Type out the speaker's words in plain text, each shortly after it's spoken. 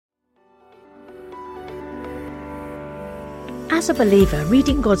As a believer,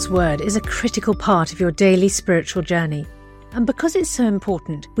 reading God's Word is a critical part of your daily spiritual journey. And because it's so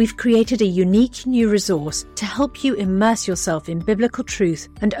important, we've created a unique new resource to help you immerse yourself in biblical truth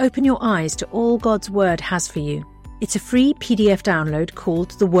and open your eyes to all God's Word has for you. It's a free PDF download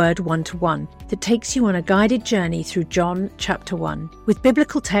called The Word 1-to-1 that takes you on a guided journey through John chapter 1. With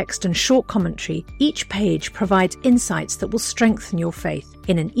biblical text and short commentary, each page provides insights that will strengthen your faith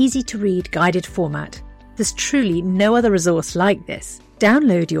in an easy-to-read guided format. There's truly no other resource like this.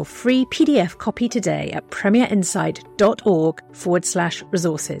 Download your free PDF copy today at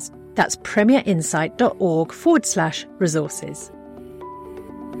premierinsight.org/resources. That's premierinsight.org/resources.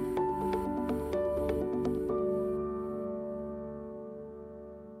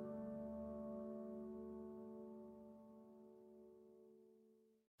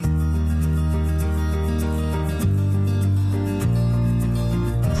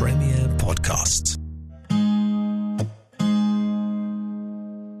 Premier Podcasts.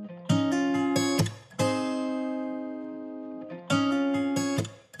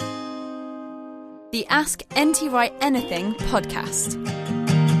 The Ask N.T. Wright Anything podcast.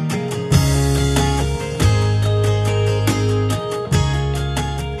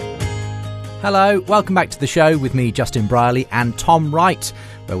 Hello, welcome back to the show with me, Justin Brierley, and Tom Wright,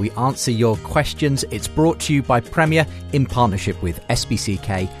 where we answer your questions. It's brought to you by Premier in partnership with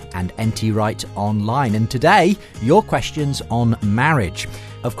SBCK and NT Wright Online. And today, your questions on marriage.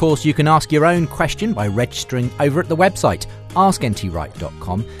 Of course, you can ask your own question by registering over at the website,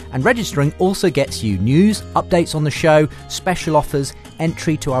 askntwright.com, and registering also gets you news, updates on the show, special offers,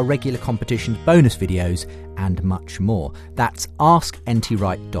 entry to our regular competitions, bonus videos, and much more. That's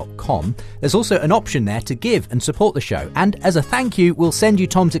askntwright.com. There's also an option there to give and support the show. And as a thank you, we'll send you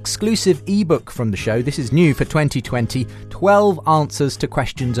Tom's exclusive ebook from the show. This is new for 2020, 12 answers to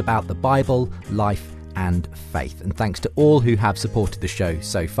questions about the Bible, life, and faith. And thanks to all who have supported the show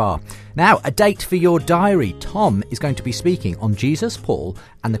so far. Now, a date for your diary. Tom is going to be speaking on Jesus, Paul,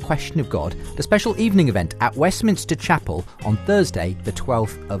 and the question of God, the special evening event at Westminster Chapel on Thursday, the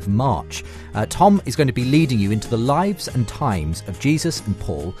 12th of March. Tom is going to be leading you into the lives and times of Jesus and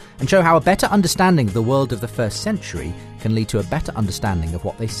Paul and show how a better understanding of the world of the first century can lead to a better understanding of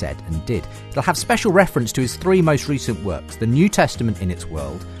what they said and did. It'll have special reference to his three most recent works, the New Testament in its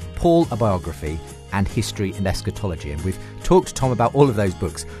world, Paul, a biography, and History and Eschatology. And we've talked to Tom about all of those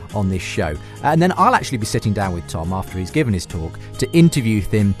books on this show. And then I'll actually be sitting down with Tom after he's given his talk to interview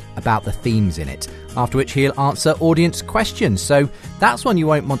him about the themes in it, after which he'll answer audience questions. So that's one you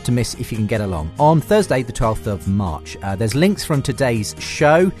won't want to miss if you can get along. On Thursday, the 12th of March. There's links from today's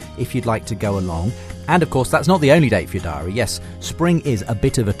show if you'd like to go along. And of course, that's not the only date for your diary. Yes, spring is a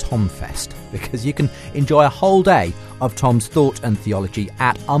bit of a Tom fest because you can enjoy a whole day of Tom's thought and theology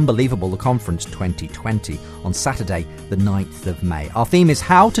at Unbelievable, the Conference 2020 on Saturday, the 9th of May. Our theme is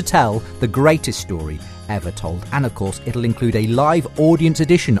how to tell the greatest story ever told. And of course, it'll include a live audience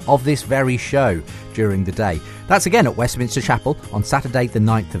edition of this very show during the day. That's again at Westminster Chapel on Saturday, the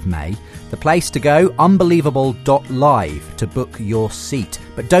 9th of May. The place to go, unbelievable.live to book your seat.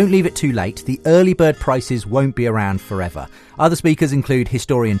 But don't leave it too late. The early bird prices won't be around forever. Other speakers include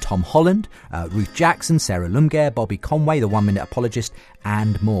historian Tom Holland, Ruth Jackson, Sarah Lumgare, Bobby Conway, the 1 Minute Apologist,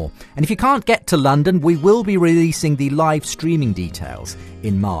 and more. And if you can't get to London, we will be releasing the live streaming details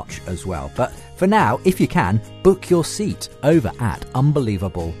in March as well. But for now, if you can, book your seat over at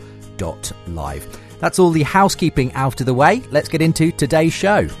unbelievable.live. That's all the housekeeping out of the way. Let's get into today's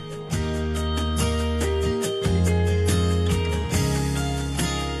show.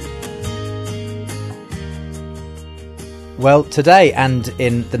 Well, today and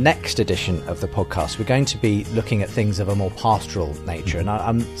in the next edition of the podcast, we're going to be looking at things of a more pastoral nature. And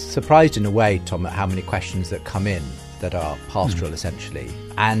I'm surprised in a way, Tom, at how many questions that come in that are pastoral, essentially.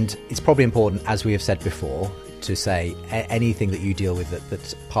 And it's probably important, as we have said before, to say anything that you deal with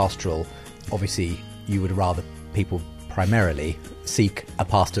that's pastoral, obviously you would rather people primarily seek a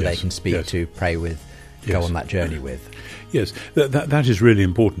pastor they can speak to, pray with, go on that journey with. Yes, that is really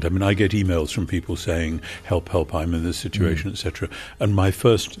important. I mean, I get emails from people saying, help, I'm in this situation, etc. And my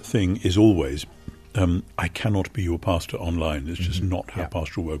first thing is always, I cannot be your pastor online. It's just not how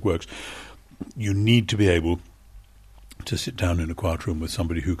pastoral work works. You need to be able to sit down in a quiet room with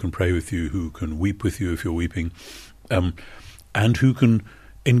somebody who can pray with you, who can weep with you if you're weeping, and who can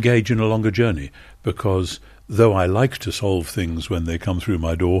engage in a longer journey. Because though I like to solve things when they come through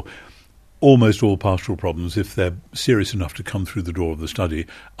my door, almost all pastoral problems, if they're serious enough to come through the door of the study,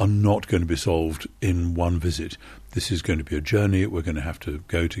 are not going to be solved in one visit. This is going to be a journey. We're going to have to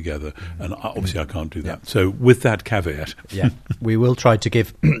go together. And obviously I can't do that. Yeah. So with that caveat. Yeah, we will try to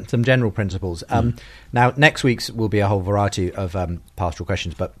give some general principles. Now, next week's will be a whole variety of pastoral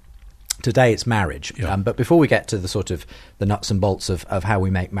questions, but today it's marriage. Yeah. But before we get to the sort of the nuts and bolts of how we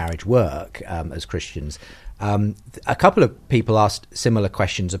make marriage work as Christians, a couple of people asked similar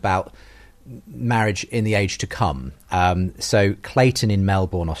questions about marriage in the age to come. So Clayton in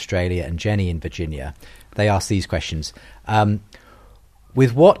Melbourne, Australia, and Jenny in Virginia, they asked these questions.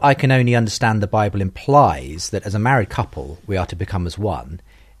 With what I can only understand, the Bible implies that as a married couple, we are to become as one.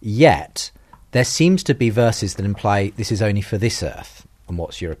 Yet, there seems to be verses that imply this is only for this earth. And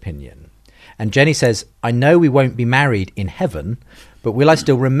what's your opinion? And Jenny says, I know we won't be married in heaven, but will I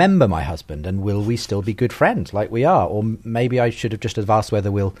still remember my husband, and will we still be good friends like we are? Or maybe I should have just asked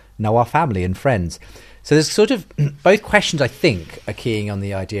whether we'll know our family and friends. So there's sort of both questions, I think, are keying on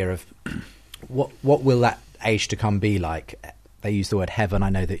the idea of what will that age to come be like? They use the word heaven. I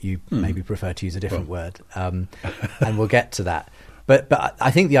know that you maybe prefer to use a different word, and we'll get to that. But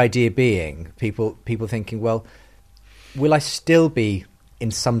I think the idea being people thinking, well, will I still be in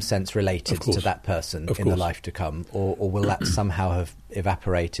some sense related to that person in the life to come, or will that somehow have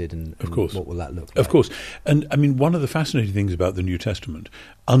evaporated, and what will that look like? Of course. And I mean, one of the fascinating things about the New Testament,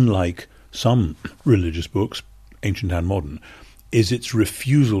 unlike some religious books, ancient and modern, is its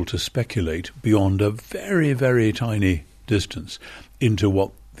refusal to speculate beyond a very, very tiny distance into what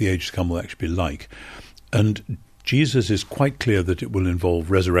the age to come will actually be like. And Jesus is quite clear that it will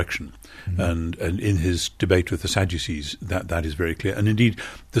involve resurrection. And in his debate with the Sadducees, that is very clear. And indeed,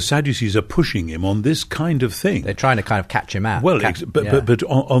 the Sadducees are pushing him on this kind of thing. They're trying to kind of catch him out. Well, but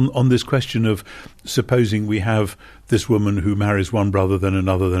on this question of supposing we have this woman who marries one brother, then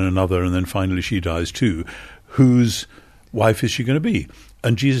another, and then finally she dies too, whose wife is she going to be?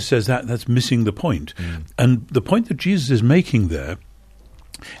 And Jesus says that's missing the point. And the point that Jesus is making there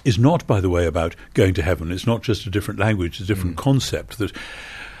is not, by the way, about going to heaven. It's not just a different language, it's a different concept. That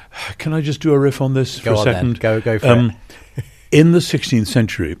can I just do a riff on this for a second? Then. Go for it. In the 16th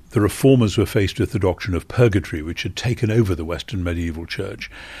century, the reformers were faced with the doctrine of purgatory, which had taken over the Western medieval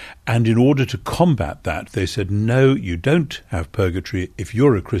church. And in order to combat that, they said, no, you don't have purgatory. If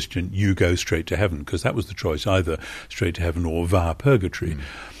you're a Christian, you go straight to heaven, because that was the choice, either straight to heaven or via purgatory.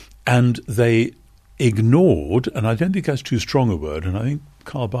 And they ignored, and I don't think that's too strong a word, and I think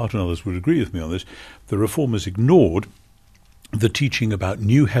Karl Barth and others would agree with me on this, the reformers ignored the teaching about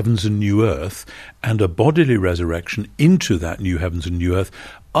new heavens and new earth and a bodily resurrection into that new heavens and new earth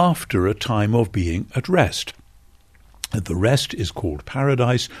after a time of being at rest. The rest is called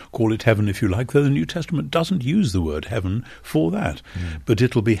paradise, call it heaven if you like, though the New Testament doesn't use the word heaven for that. But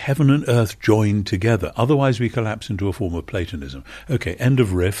it'll be heaven and earth joined together. Otherwise we collapse into a form of Platonism. Okay, end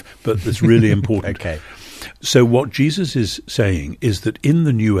of riff, but it's really important. Okay. So what Jesus is saying is that in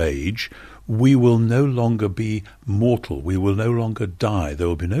the new age, we will no longer be mortal. We will no longer die. There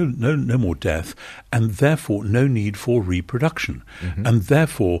will be no more death, and therefore no need for reproduction, and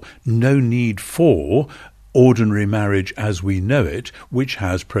therefore no need for ordinary marriage as we know it, which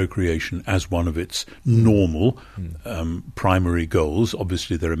has procreation as one of its normal primary goals.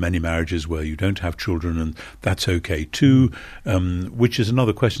 Obviously, there are many marriages where you don't have children, and that's okay too, which is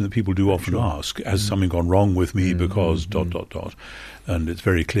another question that people do often ask. Has something gone wrong with me because ... And it's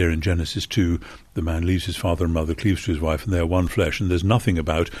very clear in Genesis 2, the man leaves his father and mother, cleaves to his wife, and they are one flesh, and there's nothing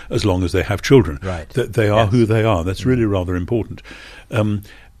about as long as they have children. Right. That they are who they are. That's really rather important.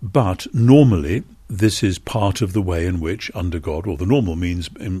 But normally, this is part of the way in which, under God, or the normal means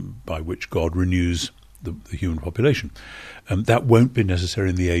by which God renews the human population. That won't be necessary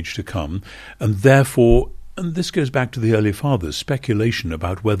in the age to come, and therefore, and this goes back to the early fathers, speculation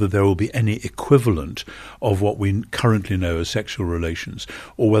about whether there will be any equivalent of what we currently know as sexual relations,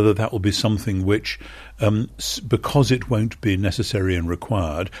 or whether that will be something which, because it won't be necessary and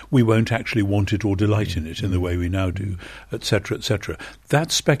required, we won't actually want it or delight in it in the way we now do, etc., etc.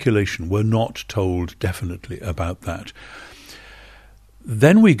 That's speculation. We're not told definitely about that.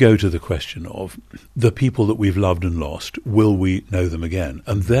 Then we go to the question of the people that we've loved and lost, will we know them again?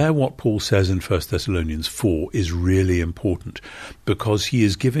 And there what Paul says in 1 Thessalonians 4 is really important, because he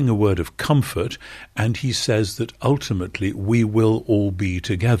is giving a word of comfort, and he says that ultimately we will all be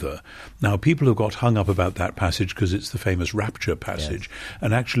together. Now, people have got hung up about that passage because it's the famous rapture passage,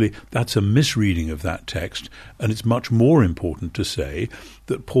 and actually that's a misreading of that text, and it's much more important to say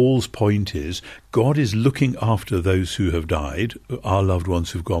that Paul's point is God is looking after those who have died, our loved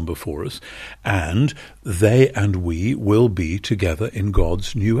ones who've gone before us, and they and we will be together in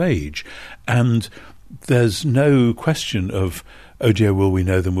God's new age. And there's no question of, oh dear, will we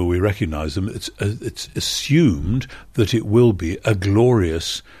know them, will we recognize them? It's assumed that it will be a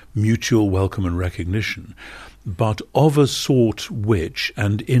glorious mutual welcome and recognition, but of a sort which,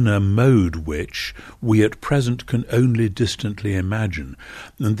 and in a mode which, we at present can only distantly imagine.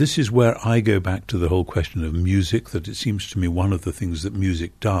 And this is where I go back to the whole question of music, that it seems to me one of the things that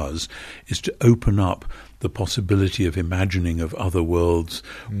music does is to open up the possibility of imagining of other worlds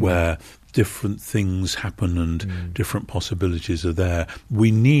where different things happen and different possibilities are there.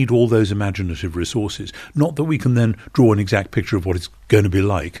 We need all those imaginative resources. Not that we can then draw an exact picture of what it's going to be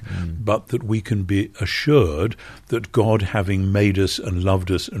like, but that we can be assured that God, having made us and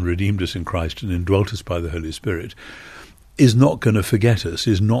loved us and redeemed us in Christ and indwelt us by the Holy Spirit, is not going to forget us,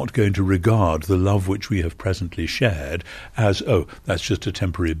 is not going to regard the love which we have presently shared as, oh, that's just a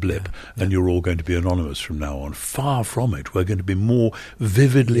temporary blip and you're all going to be anonymous from now on. Far from it. We're going to be more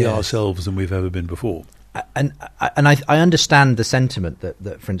vividly ourselves than we've ever been before. And I understand the sentiment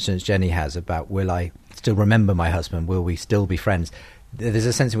that, for instance, Jenny has about, will I still remember my husband? Will we still be friends? There's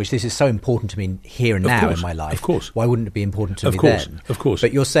a sense in which this is so important to me here and now in my life. Of course. Why wouldn't it be important to me then? Of course.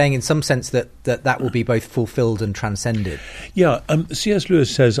 But you're saying in some sense that will be both fulfilled and transcended. Yeah. C.S.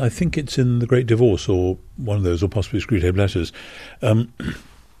 Lewis says, I think it's in The Great Divorce or one of those, or possibly Screwtape Letters,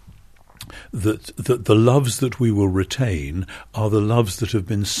 that the loves that we will retain are the loves that have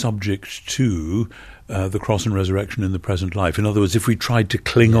been subject to the cross and resurrection in the present life. In other words, if we tried to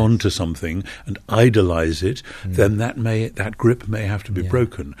cling on to something and idolize it, then that grip may have to be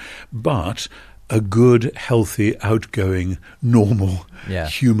broken. But a good, healthy, outgoing, normal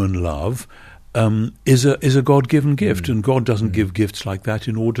human love is a God-given gift, and God doesn't give gifts like that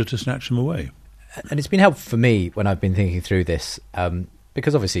in order to snatch them away. And it's been helpful for me when I've been thinking through this,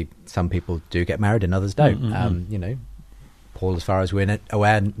 because obviously some people do get married and others don't. You know, Paul, as far as we're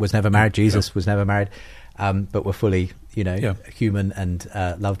aware, was never married. Jesus was never married, but we're fully, human and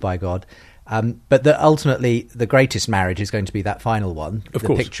loved by God. But that ultimately the greatest marriage is going to be that final one,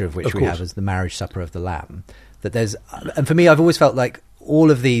 picture of which we have as the marriage supper of the Lamb. That there's, and for me, I've always felt like all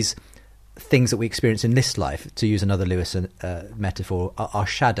of these things that we experience in this life, to use another Lewis metaphor, are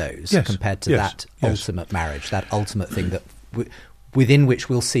shadows compared to that ultimate marriage, that ultimate thing that within which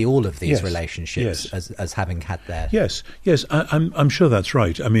we'll see all of these relationships as having had their... Yes, I'm sure that's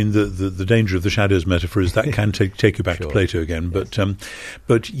right. I mean, the danger of the shadows metaphor is that can take you back to Plato again.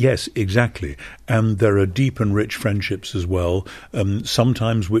 But yes, exactly. And there are deep and rich friendships as well,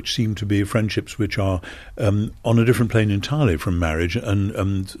 sometimes which seem to be friendships which are on a different plane entirely from marriage,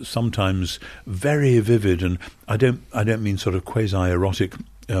 and sometimes very vivid. And I don't mean sort of quasi-erotic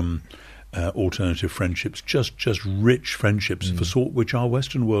alternative friendships, just rich friendships of a sort which our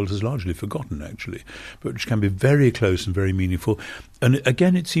Western world has largely forgotten, actually, but which can be very close and very meaningful. And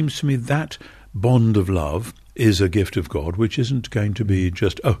again, it seems to me that bond of love is a gift of God, which isn't going to be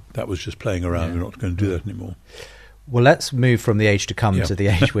just, oh, that was just playing around, we're not going to do that anymore. Well, let's move from the age to come to the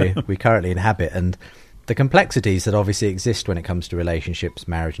age we currently inhabit, and the complexities that obviously exist when it comes to relationships,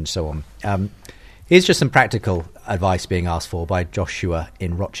 marriage, and so on. Here's just some practical advice being asked for by Joshua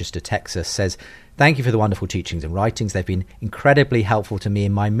in Rochester, Texas. Says, thank you for the wonderful teachings and writings. They've been incredibly helpful to me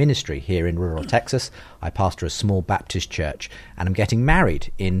in my ministry here in rural Texas. I pastor a small Baptist church and I'm getting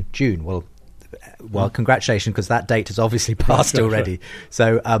married in June. Well, congratulations, because that date has obviously passed already.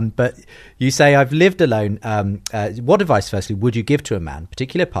 So, but you say, I've lived alone. What advice, firstly, would you give to a man,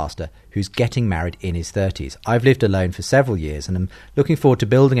 particular pastor, who's getting married in his 30s? I've lived alone for several years and I'm looking forward to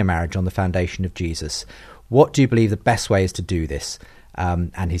building a marriage on the foundation of Jesus. What do you believe the best way is to do this?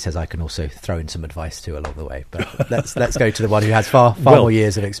 And he says, I can also throw in some advice too along the way. But let's go to the one who has far more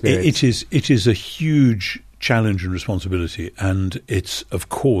years of experience. It is a huge challenge and responsibility, and it's of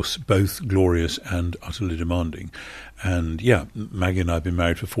course both glorious and utterly demanding. And Maggie and I have been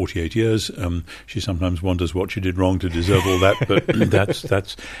married for 48 years. She sometimes wonders what she did wrong to deserve all that, but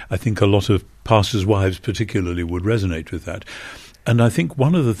that's I think a lot of pastors' wives particularly would resonate with that. And I think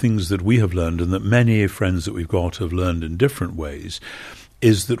one of the things that we have learned, and that many friends that we've got have learned in different ways,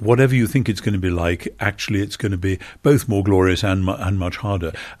 is that whatever you think it's going to be like, actually it's going to be both more glorious and much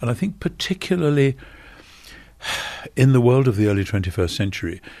harder. And I think particularly in the world of the early 21st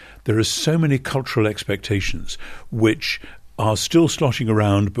century, there are so many cultural expectations which are still sloshing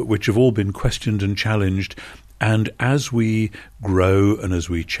around, but which have all been questioned and challenged. And as we grow and as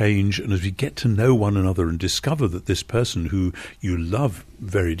we change and as we get to know one another and discover that this person who you love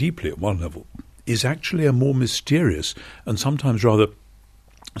very deeply at one level is actually a more mysterious and sometimes rather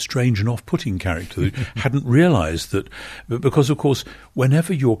strange and off-putting character that hadn't realised that, because of course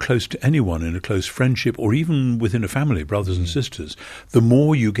whenever you're close to anyone in a close friendship or even within a family, brothers and sisters, the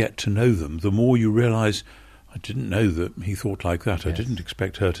more you get to know them, the more you realise, I didn't know that he thought like that. Yes. I didn't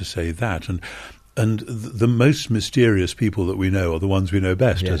expect her to say that. And the most mysterious people that we know are the ones we know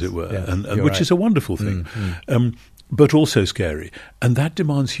best, as it were, and which right. is a wonderful thing, but also scary. And that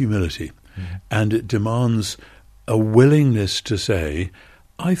demands humility, and it demands a willingness to say,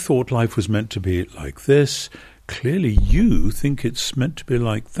 I thought life was meant to be like this. Clearly you think it's meant to be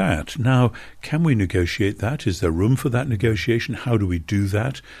like that. Now, can we negotiate that? Is there room for that negotiation? How do we do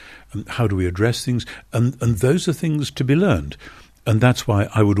that? How do we address things? And those are things to be learned. And that's why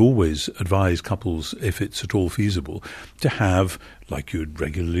I would always advise couples, if it's at all feasible, to have, like you'd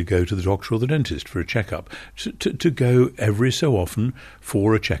regularly go to the doctor or the dentist for a checkup, to go every so often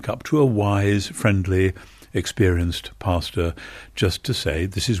for a checkup to a wise, friendly, experienced pastor, just to say,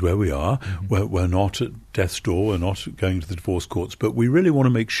 this is where we are. We're not at death's door, we're not going to the divorce courts, but we really want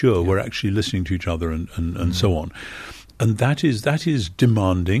to make sure we're actually listening to each other and so on. And that is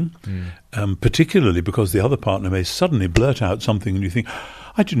demanding, particularly because the other partner may suddenly blurt out something and you think,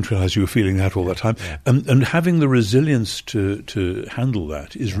 I didn't realise you were feeling that all the time. Yeah. And having the resilience to handle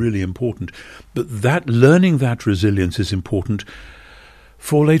that is really important. But learning that resilience is important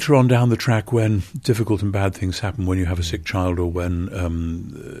for later on down the track when difficult and bad things happen, when you have a sick child or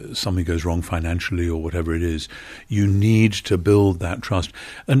when something goes wrong financially or whatever it is. You need to build that trust.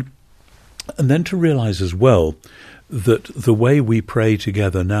 And then to realise as well that the way we pray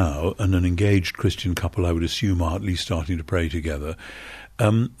together now, and an engaged Christian couple, I would assume, are at least starting to pray together,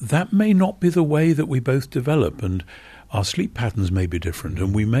 that may not be the way that we both develop, and our sleep patterns may be different,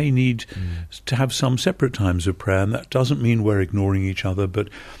 and we may need to have some separate times of prayer, and that doesn't mean we're ignoring each other, but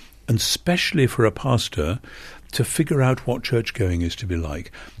and especially for a pastor, to figure out what church-going is to be like.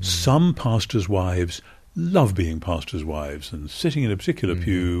 Some pastors' wives love being pastors' wives and sitting in a particular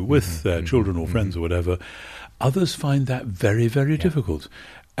pew with their children or friends or whatever. Others find that very, very difficult.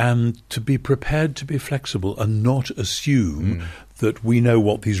 And to be prepared to be flexible and not assume that we know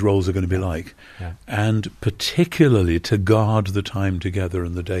what these roles are going to be like. Yeah. And particularly to guard the time together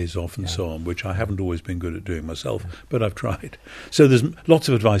and the days off and so on, which I haven't always been good at doing myself, but I've tried. So there's lots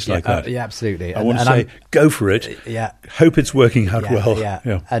of advice like that. Yeah, absolutely. I want to say, go for it. Hope it's working out well.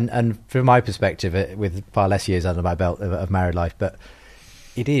 Yeah. And from my perspective, with far less years under my belt of married life, but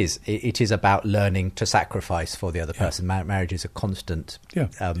it is about learning to sacrifice for the other person. Marriage is a constant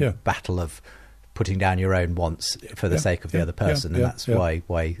battle of putting down your own wants for the sake of the other person, and that's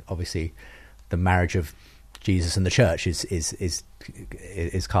why obviously the marriage of Jesus and the church is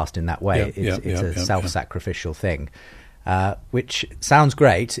cast in that way. It's a self-sacrificial thing. Which sounds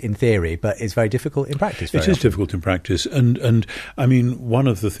great in theory, but is very difficult in practice. It is difficult in practice. And I mean, one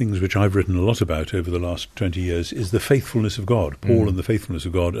of the things which I've written a lot about over the last 20 years is the faithfulness of God, Paul and the faithfulness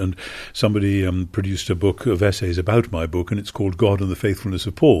of God. And somebody produced a book of essays about my book, and it's called God and the Faithfulness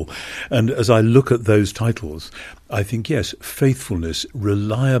of Paul. And as I look at those titles, I think, yes, faithfulness,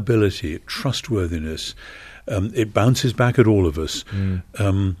 reliability, trustworthiness, it bounces back at all of us.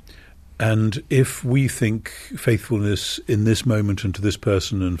 And if we think faithfulness in this moment and to this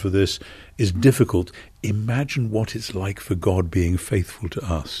person and for this is difficult, imagine what it's like for God being faithful to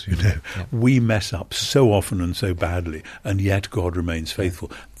us. You know, we mess up so often and so badly, and yet God remains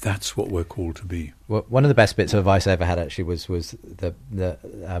faithful. That's what we're called to be. Well, one of the best bits of advice I ever had actually was the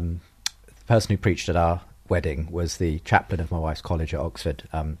person who preached at our wedding was the chaplain of my wife's college at Oxford,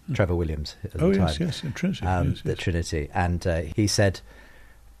 Trevor Williams at the time. Yes, at Trinity. The Trinity. And he said,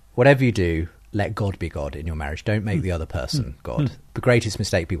 whatever you do, let God be God in your marriage. Don't make the other person God. The greatest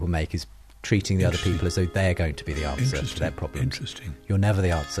mistake people make is treating the other people as though they're going to be the answer to their problems. Interesting. You're never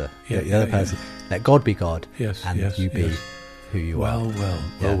the answer. The other person. Let God be God, and you be who you are.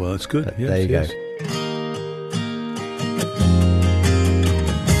 Well, it's good. There you go.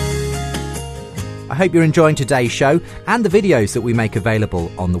 I hope you're enjoying today's show and the videos that we make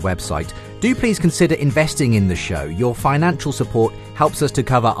available on the website. Do please consider investing in the show. Your financial support helps us to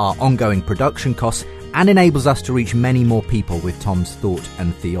cover our ongoing production costs and enables us to reach many more people with Tom's thought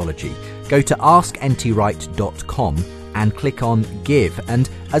and theology. Go to askntwright.com and click on Give. And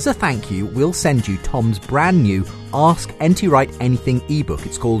as a thank you, we'll send you Tom's brand new Ask N.T. Wright Anything ebook.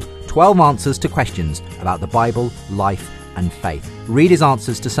 It's called 12 Answers to Questions About the Bible, Life and Faith. Read his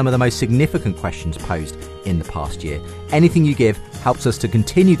answers to some of the most significant questions posed in the past year. Anything you give helps us to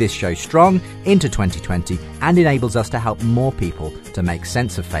continue this show strong into 2020 and enables us to help more people to make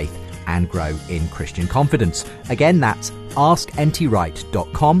sense of faith and grow in Christian confidence. Again, that's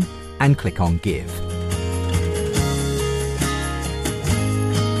askntwright.com and click on Give.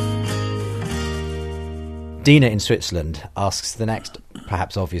 Dina in Switzerland asks the next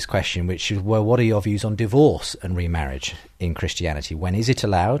perhaps obvious question, which is, well, what are your views on divorce and remarriage in Christianity? When is it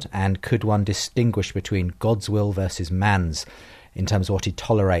allowed? And could one distinguish between God's will versus man's in terms of what he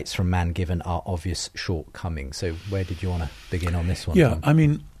tolerates from man given our obvious shortcomings? So where did you want to begin on this one? Yeah, Tom? I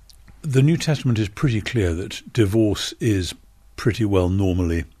mean, the New Testament is pretty clear that divorce is pretty well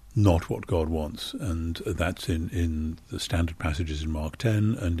normally not what God wants, and that's in the standard passages in Mark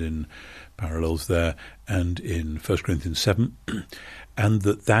 10 and in parallels there and in 1 Corinthians 7, and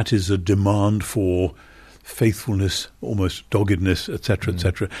that is a demand for faithfulness, almost doggedness, etc.,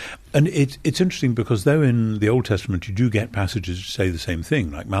 etc. And it's interesting because though in the Old Testament you do get passages which say the same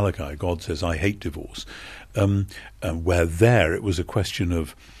thing, like Malachi, God says, I hate divorce, where there it was a question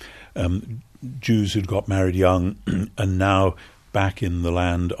of Jews who'd got married young and now back in the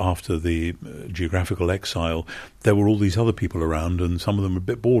land after the geographical exile, there were all these other people around, and some of them were a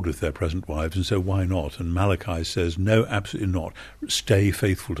bit bored with their present wives, and so why not? And Malachi says, no, absolutely not. Stay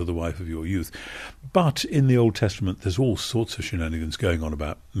faithful to the wife of your youth. But in the Old Testament, there's all sorts of shenanigans going on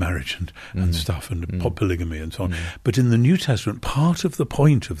about marriage and stuff, and polygamy and so on. But in the New Testament, part of the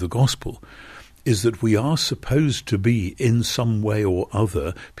point of the gospel is that we are supposed to be, in some way or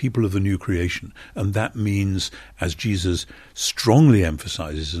other, people of the new creation. And that means, as Jesus strongly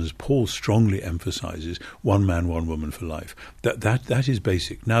emphasizes, as Paul strongly emphasizes, one man, one woman for life. That is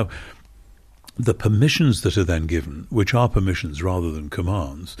basic. Now, the permissions that are then given, which are permissions rather than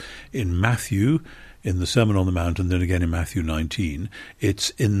commands, in Matthew, in the Sermon on the Mount, and then again in Matthew 19,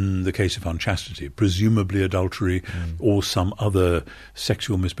 it's in the case of unchastity, presumably adultery or some other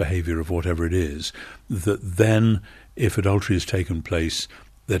sexual misbehavior of whatever it is, that then, if adultery has taken place,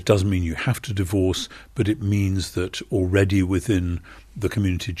 that doesn't mean you have to divorce, but it means that already within the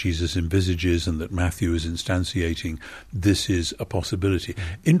community Jesus envisages and that Matthew is instantiating, this is a possibility.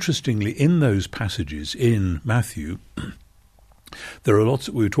 Interestingly, in those passages in Matthew, there are lots,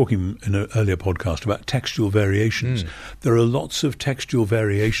 we were talking in an earlier podcast about textual variations. There are lots of textual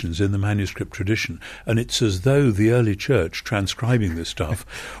variations in the manuscript tradition, and it's as though the early church transcribing this stuff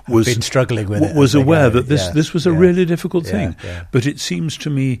was been struggling with it, was aware that this was a really difficult thing. But it seems to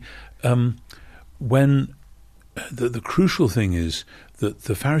me when the crucial thing is that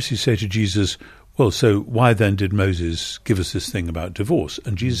the Pharisees say to Jesus, well, so why then did Moses give us this thing about divorce?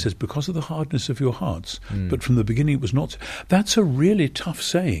 And Jesus says, because of the hardness of your hearts. But from the beginning it was not. That's a really tough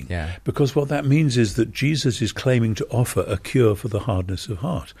saying, because what that means is that Jesus is claiming to offer a cure for the hardness of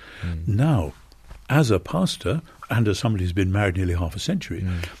heart. Now, as a pastor and as somebody who's been married nearly half a century,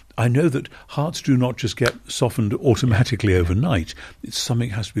 I know that hearts do not just get softened automatically overnight. It's something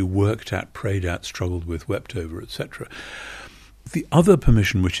that has to be worked at, prayed at, struggled with, wept over, etc. The other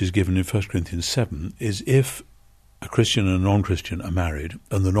permission which is given in 1 Corinthians 7 is if a Christian and a non-Christian are married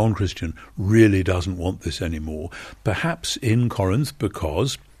and the non-Christian really doesn't want this anymore, perhaps in Corinth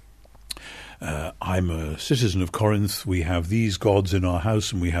because I'm a citizen of Corinth, we have these gods in our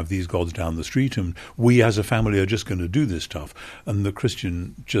house and we have these gods down the street, and we as a family are just going to do this stuff. And the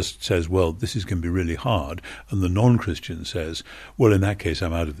Christian just says, well, this is going to be really hard. And the non-Christian says, well, in that case,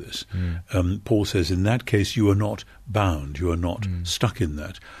 I'm out of this. Paul says, in that case, you are not bound, you are not stuck in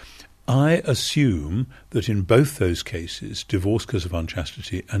that. I assume that in both those cases, divorce because of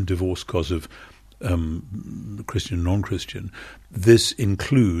unchastity and divorce because of Christian and non-Christian, this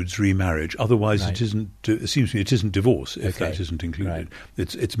includes remarriage. Otherwise, it isn't. It seems to me it isn't divorce if that isn't included.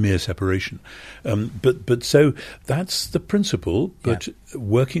 It's mere separation. But so that's the principle. But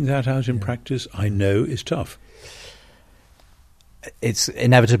working that out in practice, I know, is tough. It's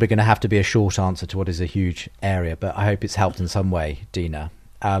inevitably going to have to be a short answer to what is a huge area, but I hope it's helped in some way, Dina.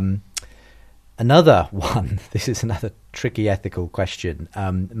 Another one, this is another tricky ethical question.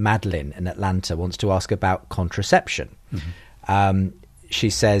 Madeline in Atlanta wants to ask about contraception. She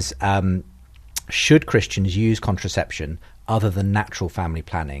says, should Christians use contraception other than natural family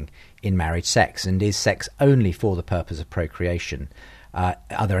planning in married sex? And is sex only for the purpose of procreation? Are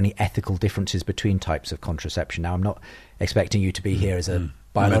there any ethical differences between types of contraception? Now, I'm not expecting you to be here as a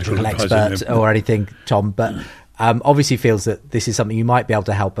biological expert or anything, Tom, but obviously feels that this is something you might be able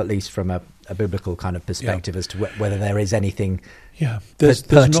to help, at least from a biblical kind of perspective, as to whether there is anything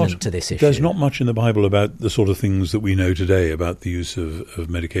pertinent to this issue. There's not much in the Bible about the sort of things that we know today about the use of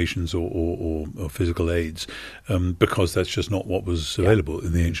medications or physical aids, because that's just not what was available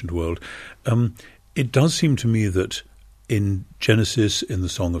in the ancient world. It does seem to me that in Genesis, in the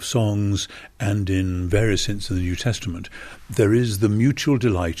Song of Songs, and in various hints in the New Testament, there is the mutual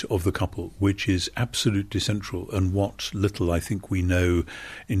delight of the couple, which is absolutely central, and what little I think we know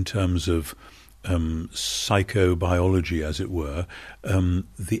in terms of psychobiology, as it were,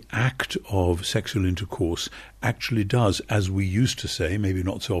 the act of sexual intercourse actually does, as we used to say, maybe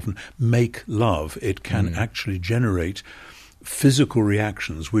not so often, make love. It can actually generate physical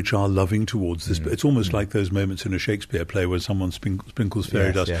reactions which are loving towards this. It's almost like those moments in a Shakespeare play where someone sprinkles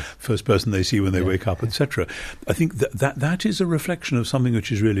fairy dust, first person they see when they wake up, etc. I think that is a reflection of something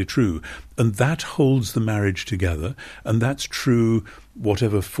which is really true, and that holds the marriage together, and that's true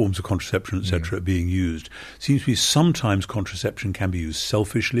whatever forms of contraception, etc., are being used. Seems to me sometimes contraception can be used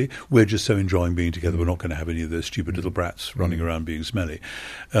selfishly. We're just so enjoying being together, we're not going to have any of those stupid little brats running around being smelly.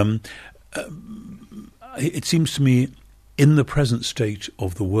 It seems to me, in the present state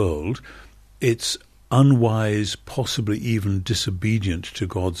of the world, it's unwise, possibly even disobedient to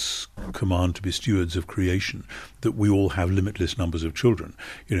God's command to be stewards of creation, that we all have limitless numbers of children.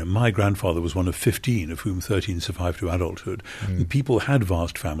 You know, my grandfather was one of 15, of whom 13 survived to adulthood. And people had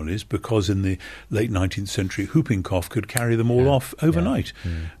vast families because in the late 19th century, whooping cough could carry them all off overnight.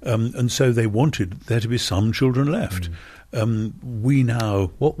 And so they wanted there to be some children left. We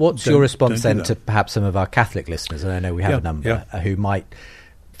now... What's your response then to perhaps some of our Catholic listeners? And I know we have a number who might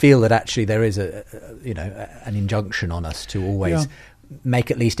feel that actually there is an injunction on us to always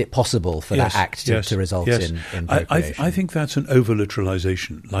make at least it possible for that act to result in procreation. I think that's an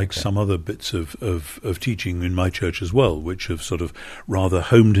over-literalization, like some other bits of teaching in my church as well, which have sort of rather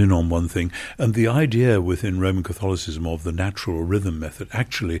homed in on one thing. And the idea within Roman Catholicism of the natural rhythm method,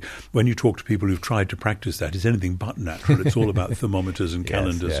 actually, when you talk to people who've tried to practice that, is anything but natural. It's all about thermometers and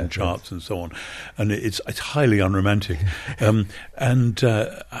calendars and charts and so on. And it's highly unromantic. I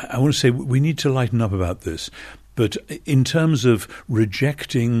want to say we need to lighten up about this. But in terms of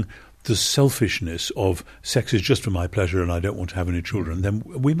rejecting the selfishness of sex is just for my pleasure and I don't want to have any children, then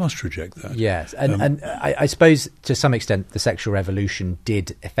we must reject that. Yes, and I suppose to some extent the sexual revolution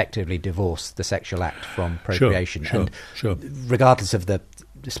did effectively divorce the sexual act from procreation. Sure. Regardless of the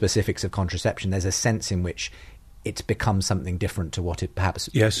specifics of contraception, there's a sense in which it's become something different to what it perhaps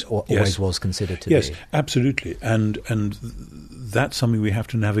always was considered to be. Yes, absolutely. And that's something we have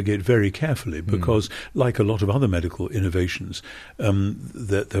to navigate very carefully because, like a lot of other medical innovations,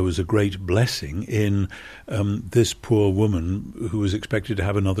 that there was a great blessing in this poor woman who was expected to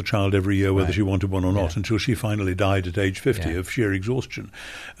have another child every year, whether she wanted one or not, until she finally died at age 50 of sheer exhaustion.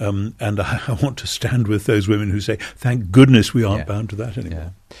 And I want to stand with those women who say, thank goodness we aren't bound to that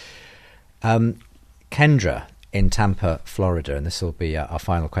anymore. Kendra in Tampa, Florida, and this will be our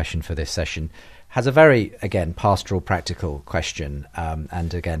final question for this session, has a very, again, pastoral, practical question.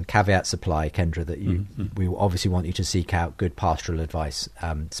 And again, caveats apply, Kendra, that we obviously want you to seek out good pastoral advice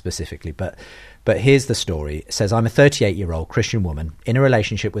specifically. But here's the story. It says, I'm a 38-year-old Christian woman in a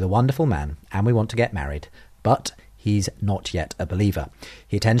relationship with a wonderful man, and we want to get married, but he's not yet a believer.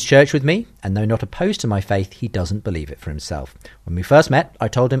 He attends church with me, and though not opposed to my faith, he doesn't believe it for himself. When we first met, I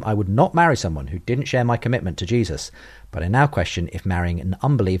told him I would not marry someone who didn't share my commitment to Jesus, but I now question if marrying an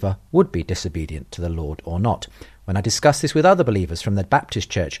unbeliever would be disobedient to the Lord or not. When I discuss this with other believers from the Baptist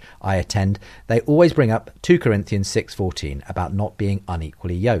church I attend, they always bring up 2 Corinthians 6:14 about not being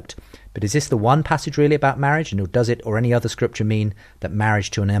unequally yoked. But is this the one passage really about marriage, and does it or any other scripture mean that marriage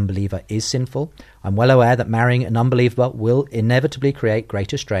to an unbeliever is sinful? I'm well aware that marrying an unbeliever will inevitably create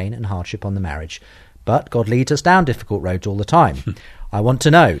greater strain and hardship on the marriage, but God leads us down difficult roads all the time. I want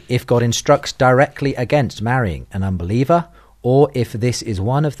to know if God instructs directly against marrying an unbeliever, or if this is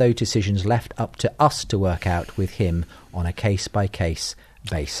one of those decisions left up to us to work out with him on a case-by-case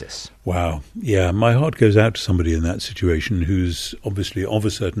basis. Wow. Yeah, my heart goes out to somebody in that situation who's obviously of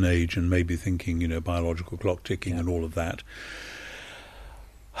a certain age and maybe thinking, biological clock ticking and all of that.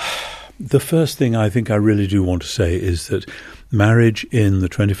 The first thing I think I really do want to say is that marriage in the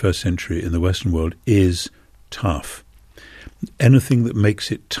 21st century in the Western world is tough. Anything that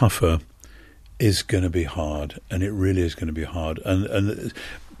makes it tougher is going to be hard, and it really is going to be hard. And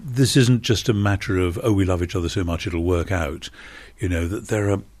this isn't just a matter of, we love each other so much it'll work out. That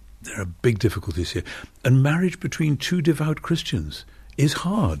there are big difficulties here. And marriage between two devout Christians is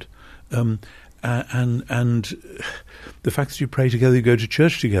hard. And the fact that you pray together, you go to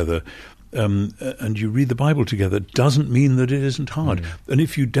church together, and you read the Bible together doesn't mean that it isn't hard. And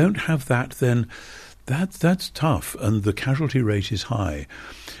if you don't have that, then that's tough, and the casualty rate is high.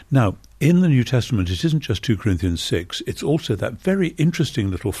 Now, in the New Testament, it isn't just 2 Corinthians 6, it's also that very interesting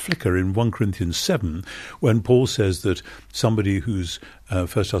little flicker in 1 Corinthians 7, when Paul says that somebody whose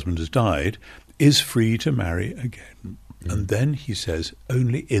first husband has died is free to marry again. And then he says,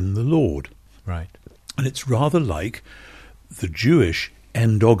 only in the Lord. Right. And it's rather like the Jewish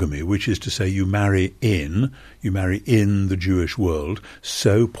endogamy, which is to say you marry in the Jewish world.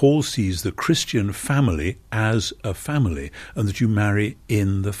 So Paul sees the Christian family as a family, and that you marry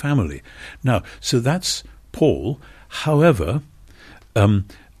in the family. Now, so that's Paul. However, and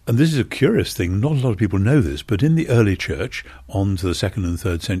this is a curious thing, not a lot of people know this, but in the early church, on to the 2nd and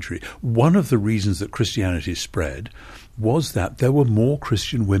 3rd century, one of the reasons that Christianity spread was that there were more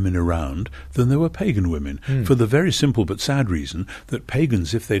Christian women around than there were pagan women, for the very simple but sad reason that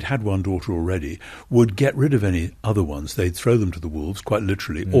pagans, if they'd had one daughter already, would get rid of any other ones. They'd throw them to the wolves, quite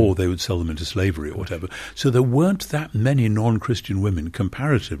literally, or they would sell them into slavery or whatever. So there weren't that many non-Christian women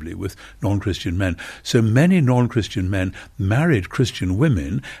comparatively with non-Christian men. So many non-Christian men married Christian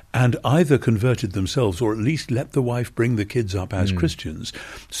women and either converted themselves or at least let the wife bring the kids up as Christians.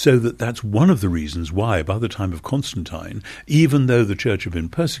 So that's one of the reasons why, by the time of Constantine, even though the church had been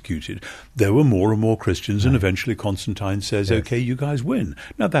persecuted, there were more and more Christians, and eventually Constantine says, okay, you guys win.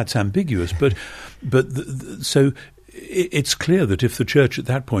 Now, that's ambiguous, so it's clear that if the church at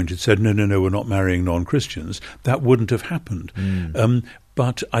that point had said, no, we're not marrying non-Christians, that wouldn't have happened.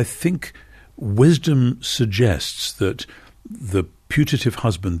 But I think wisdom suggests that the putative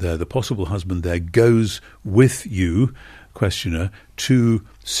husband there, the possible husband there, goes with you, questioner, to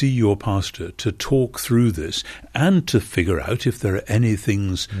see your pastor, to talk through this, and to figure out if there are any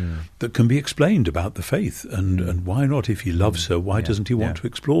things that can be explained about the faith, and why not, if he loves her, why doesn't he want to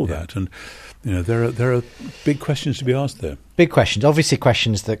explore that? And there are big questions to be asked there. Big questions, obviously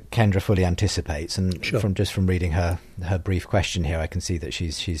questions that Kendra fully anticipates, and from reading her brief question here, I can see that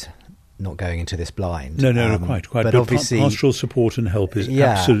she's not going into this blind. No, quite. But obviously, pastoral support and help is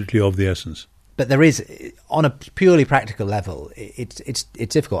absolutely of the essence. But there is, on a purely practical level, it's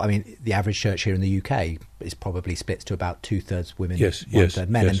difficult. I mean, the average church here in the UK is probably splits to about 2/3 women, 1/3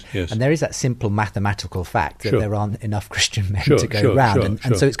 men, and there is that simple mathematical fact that there aren't enough Christian men to go round,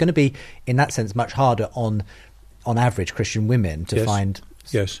 and so it's going to be, in that sense, much harder on average Christian women to find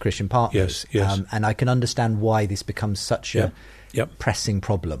Christian partners. And I can understand why this becomes such a pressing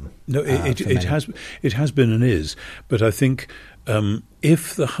problem. No, it has been and is, but I think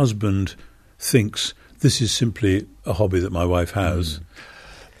if the husband thinks this is simply a hobby that my wife has,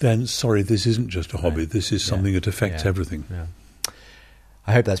 then sorry, this isn't just a hobby. This is something that affects everything.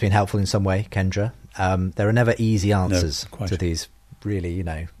 I hope that's been helpful in some way, Kendra. There are never easy answers to these really,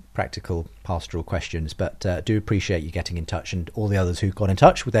 practical pastoral questions, but do appreciate you getting in touch, and all the others who got in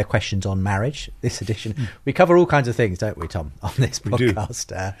touch with their questions on marriage. This edition, we cover all kinds of things, don't we, Tom, on this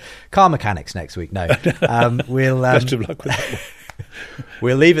podcast? Car mechanics next week. No, we'll best of luck with that one.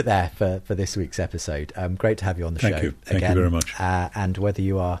 We'll leave it there for this week's episode. Great to have you on the show. Thank you very much. And whether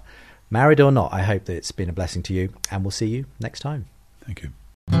you are married or not, I hope that it's been a blessing to you, and we'll see you next time. Thank you.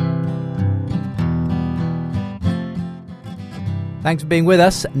 Thanks for being with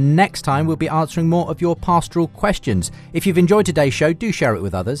us. Next time we'll be answering more of your pastoral questions. If you've enjoyed today's show, do share it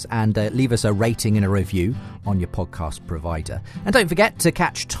with others, and leave us a rating and a review on your podcast provider. And don't forget to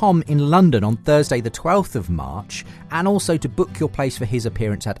catch Tom in London on Thursday the 12th of March, and also to book your place for his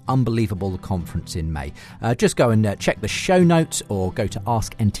appearance at Unbelievable, the conference in May. Just go and check the show notes, or go to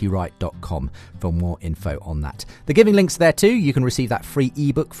askntwright.com for more info on that. The giving link's there too. You can receive that free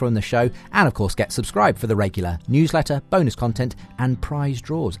ebook from the show, and of course get subscribed for the regular newsletter, bonus content and prize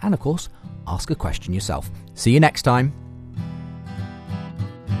draws, and of course ask a question yourself. See you next time.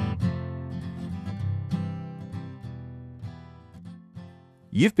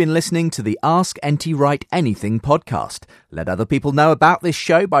 You've been listening to the Ask NT Wright Anything podcast. Let other people know about this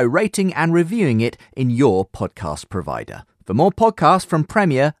show by rating and reviewing it in your podcast provider. For more podcasts from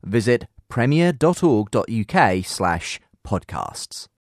Premier, visit premier.org.uk/podcasts.